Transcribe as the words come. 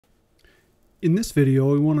In this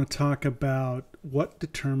video, we want to talk about what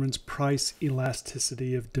determines price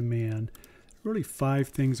elasticity of demand. Really 5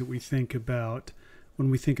 things that we think about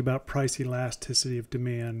when we think about price elasticity of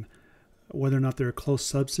demand. Whether or not there are close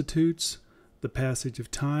substitutes, the passage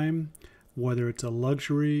of time, whether it's a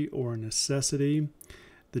luxury or a necessity,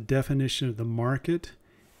 the definition of the market,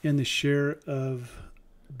 and the share of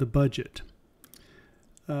the budget.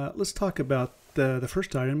 Let's talk about the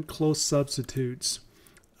first item, close substitutes.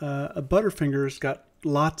 A Butterfinger's got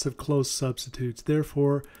lots of close substitutes.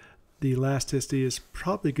 Therefore, the elasticity is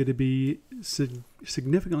probably going to be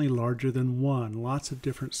significantly larger than one. Lots of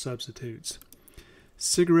different substitutes.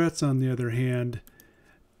 Cigarettes, on the other hand,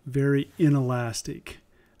 very inelastic.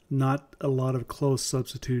 Not a lot of close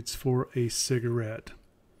substitutes for a cigarette.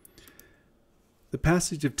 The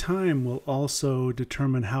passage of time will also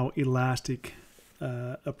determine how elastic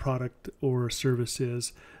a product or a service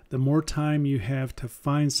is. The more time you have to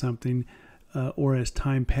find something, or as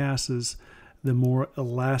time passes, the more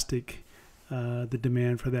elastic the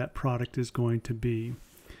demand for that product is going to be.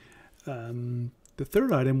 The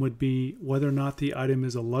third item would be whether or not the item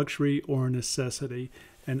is a luxury or a necessity.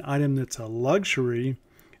 An item that's a luxury,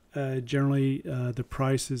 generally the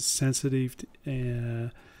price is sensitive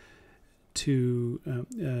to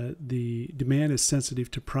the demand is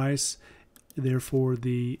sensitive to price. Therefore,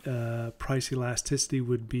 the price elasticity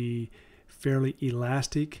would be fairly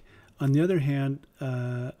elastic. On the other hand,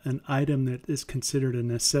 an item that is considered a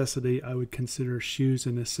necessity, I would consider shoes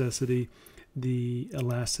a necessity. The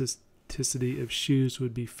elasticity of shoes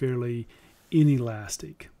would be fairly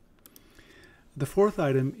inelastic. The fourth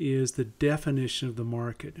item is the definition of the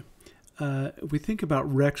market. If we think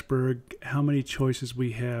about Rexburg, how many choices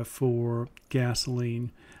we have for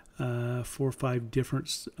gasoline, 4 or 5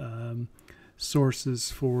 different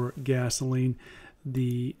sources for gasoline,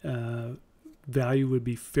 the value would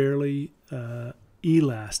be fairly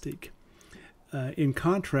elastic. In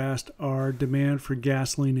contrast, our demand for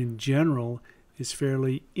gasoline in general is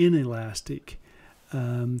fairly inelastic.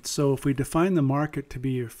 So if we define the market to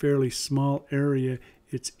be a fairly small area,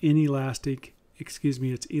 it's inelastic, it's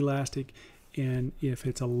elastic, and if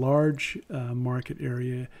it's a large market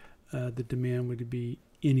area, the demand would be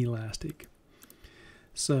inelastic.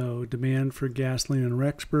 So demand for gasoline in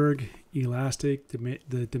Rexburg, elastic.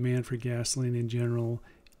 The demand for gasoline in general,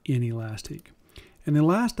 inelastic. And the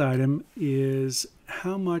last item is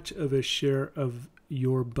how much of a share of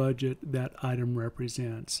your budget that item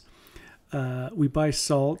represents. We buy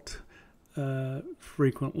salt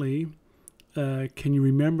frequently. Can you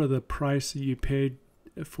remember the price that you paid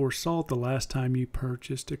for salt the last time you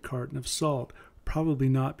purchased a carton of salt? Probably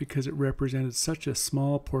not, because it represented such a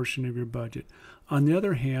small portion of your budget. On the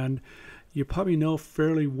other hand, you probably know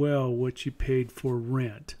fairly well what you paid for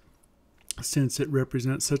rent, since it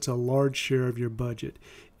represents such a large share of your budget.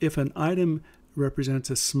 If an item represents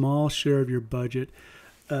a small share of your budget,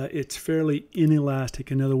 it's fairly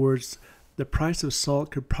inelastic. In other words, the price of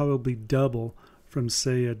salt could probably double from,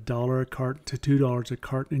 say, $1 a carton to $2 a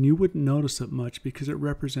carton, and you wouldn't notice it much because it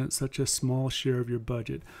represents such a small share of your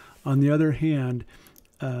budget. On the other hand,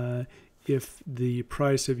 if the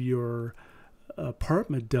price of your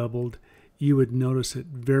apartment doubled, you would notice it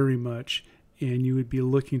very much, and you would be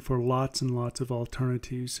looking for lots and lots of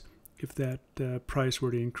alternatives if that price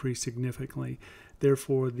were to increase significantly.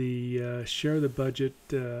 Therefore, the share of the budget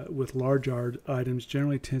with large items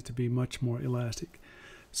generally tends to be much more elastic.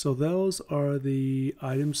 So those are the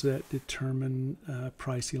items that determine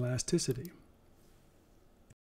price elasticity.